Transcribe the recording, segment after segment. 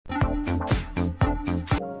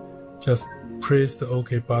just press the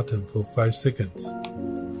OK button for 5 seconds.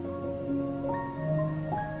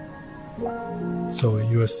 So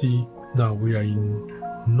you will see now we are in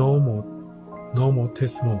normal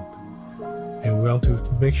test mode, and we want to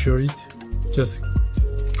make sure it, just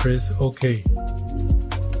press OK.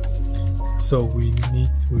 So we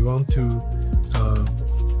want to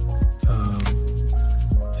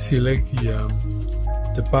select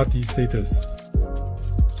the body status.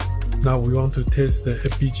 Now we want to test the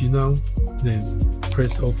FPG now, then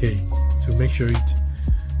press OK to make sure it.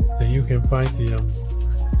 Then you can find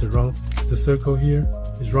the circle here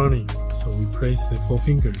is running. So we place the 4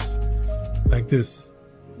 fingers like this.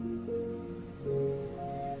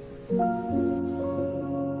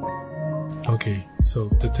 Okay, so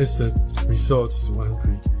the tested result is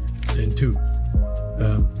 102.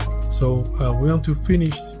 So we want to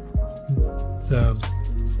finish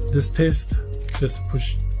this test. Just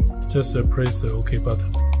press the OK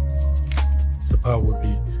button. The power will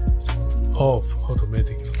be off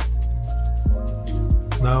automatically.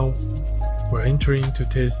 Now we're entering to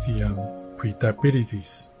test the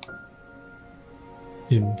predictabilities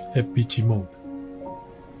in FPG mode.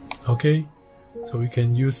 Okay, so we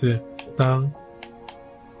can use the down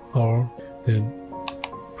or then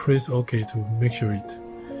press OK to make sure it.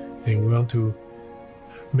 And we want to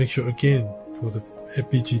make sure again for the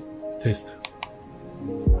FPG test.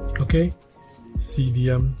 Okay, see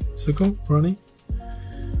the circle running.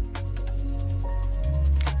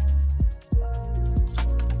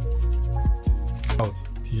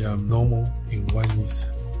 The normal and one is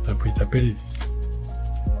predictabilities.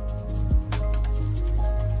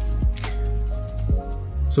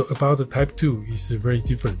 So about the type 2 is very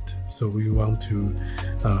different. So we want to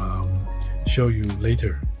show you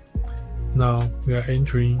later. Now we are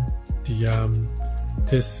entering the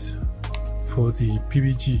test for the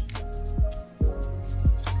PPG.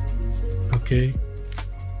 Okay,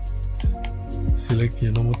 select the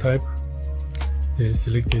normal type, then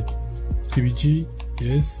select the PPG.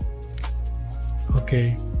 Yes.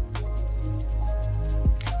 Okay.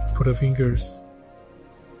 Put the fingers.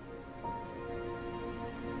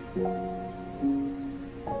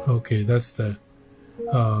 Okay, that's the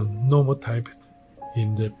normal type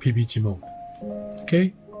in the PPG mode.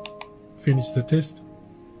 Okay, finish the test.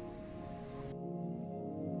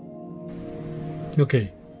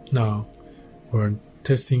 Okay, now we're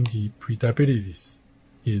testing the predictabilities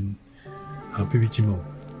in PPG mode.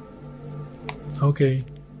 Okay,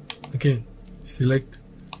 again, select,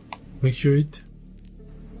 make sure it,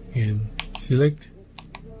 and select,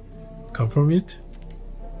 confirm it,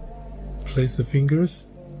 place the fingers,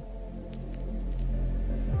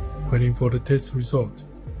 waiting for the test result.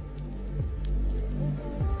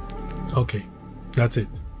 Okay, that's it.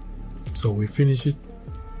 So we finish it.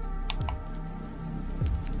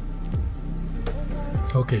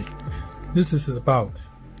 Okay, this is about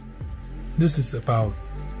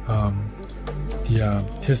the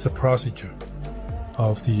test procedure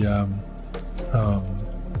of the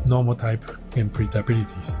normal type and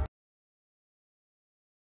predictabilities.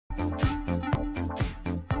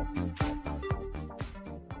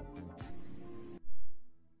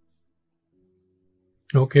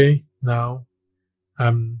 Okay, now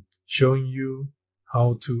I'm showing you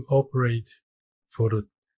how to operate for the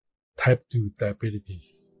type 2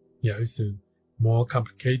 diabetes. Yeah, it's more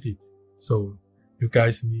complicated, so you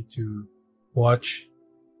guys need to watch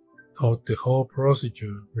the whole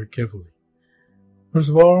procedure very carefully. First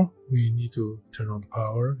of all, we need to turn on the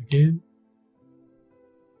power again.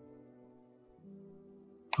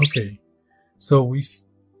 Okay, so we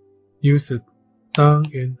use the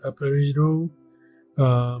down and up arrow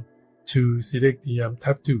to select the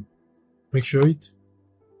type 2. Make sure it.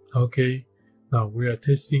 Okay, now we are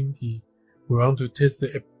testing we want to test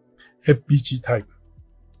the FPG type.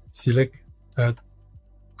 Select,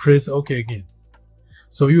 press OK again.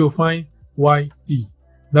 So you will find YD.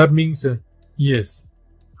 That means yes,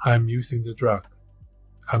 I'm using the drug.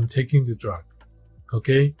 I'm taking the drug.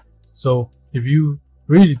 Okay, so if you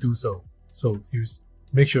really do so, you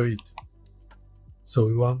make sure it. So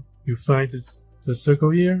you find the circle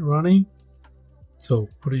here running. So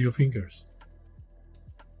put your fingers.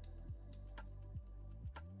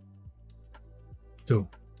 So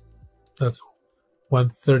that's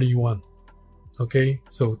 131. Okay,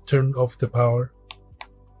 so turn off the power.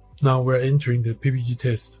 Now we're entering the PPG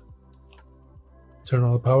test. Turn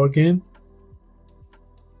on the power again.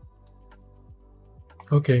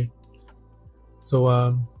 Okay,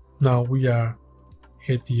 so now we are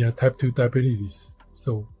at the type 2 diabetes.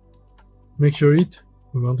 So make sure we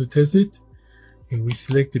want to test it, and we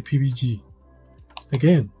select the PPG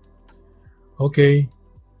again. Okay,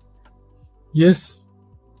 Yes,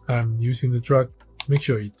 I'm using the drug. Make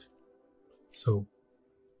sure it. So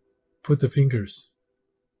put the fingers.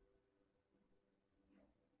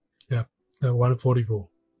 Yeah, 144.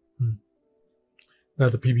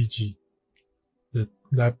 Not the PPG.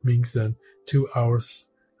 That means 2 hours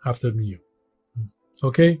after meal.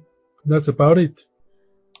 Okay, that's about it.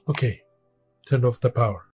 Okay, turn off the power.